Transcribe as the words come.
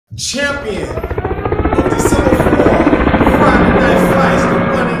champion of December 4, Friday Night Fights, the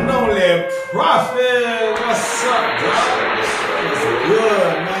one and only Prophet. What's up, dog? What's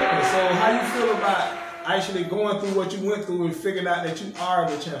good, man? So how you feel about actually going through what you went through and figuring out that you are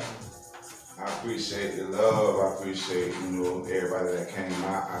the champion? I appreciate the love. I appreciate, everybody that came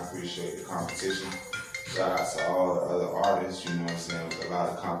out. I appreciate the competition. Shout out to all the other artists, what I'm saying? There's a lot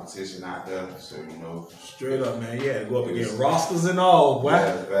of competition out there, so, Straight up, man. Yeah, go up against rosters and all, boy.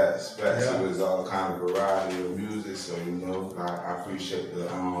 Yeah, facts. Yeah. It was all kind of variety of music, so, I appreciate the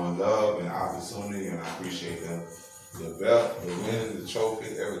love and opportunity, and I appreciate the belt, the win, the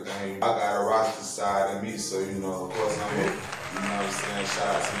trophy, everything. I got a roster side of me, so, of course, shout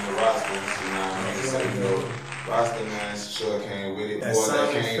out to the rosters, So, roster man sure came with it. Boy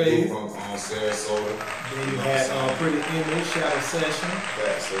that came through from Sarasota. Then you had Pretty Image, Shadow Session.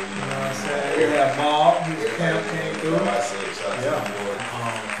 That, so, what I'm saying? You had Bob, who came through.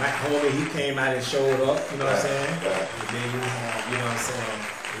 Mike Homie, he came out and showed up, what I'm saying? And then you had,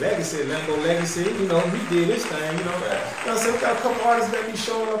 Legacy, Lambo Legacy, he did his thing, We got a couple artists that be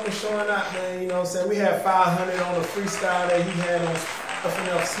showing up and showing out, man, We had 500 on the freestyle that he had on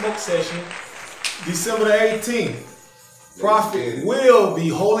FNF Smoke Session. December the 18th, Prophet will be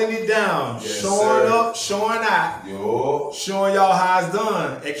holding it down, showing up, showing out, showing y'all how it's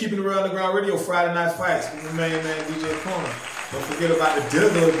done at Keeping It Real Underground Radio Friday Night Fights with my main man DJ Corner. Don't forget about the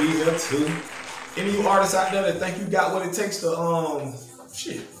Dizzle will be there too. Any of you artists out there that think you got what it takes to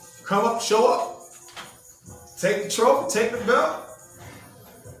come up, show up, take the trophy, take the belt.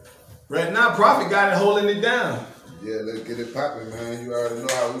 Right now, Prophet got it holding it down. Yeah, let's get it popping, man. You already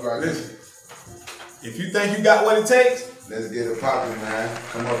know how we rock it. If you think you got what it takes, let's get it popping, man.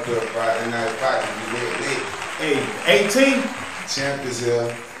 Come up to a Friday Night Fight. Hey, 18. Champ is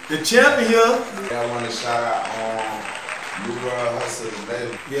here. The champion here. I want to shout out New World Hustle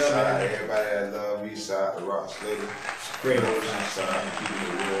Label. Yeah, shout man. out everybody that love me. Shout out to Rock Slater. Great. Shout out to Keeping It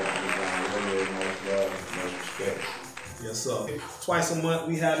Real. Much love, much respect. Yes, sir. Twice a month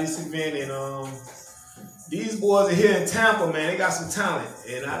we have this event, and these boys are here in Tampa, man. They got some talent,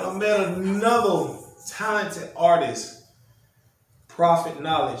 and I done met another talented artist, Prophet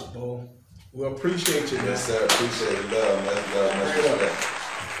Knowledge, bro. We appreciate you, man. Yes, sir. Appreciate the love. Much love, much respect.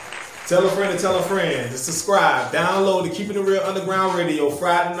 Tell a friend to tell a friend to subscribe, download the Keeping It Real Underground Radio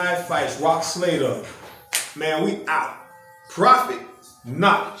Friday Night Fights. Rock Slater, man. We out. Prophet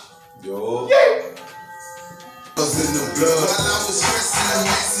Knowledge. Yo. Yeah. In the blood. While I was stressing the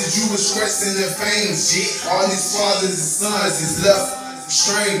message, you was stressing the fame, shit. All these fathers and sons is left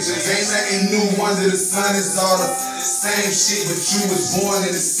strangers. Ain't nothing new under the sun, it's all the same shit. But you was born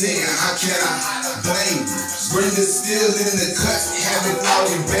in the sin, how can I blame you? Brenda still in the cut, haven't thought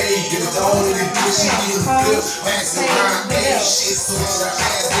we baby. The only bitch she getting built, passing around ain't shit. So all the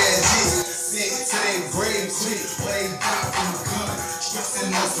ass that shit, sent to their grave quick, played out from the gun.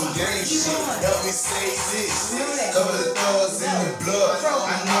 Stressing on some game shit, help me say this. Cover the thoughts in the blood.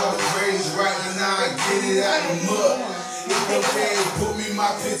 I know the raised right now, I get it out the mud. If the feds put me,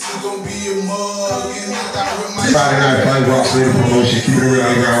 my picture gon' be a mug. And I rip my Friday Night Fight, Rock Slater Promotion, Keep It Real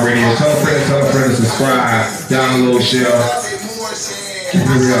Underground Radio. Tell a friend to subscribe, download, share. Keep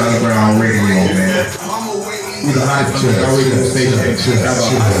It Real Underground Radio, man. We the hottest radio station.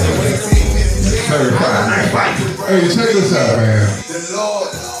 Third Friday Night Fight. Hey, check this out, man. the Lord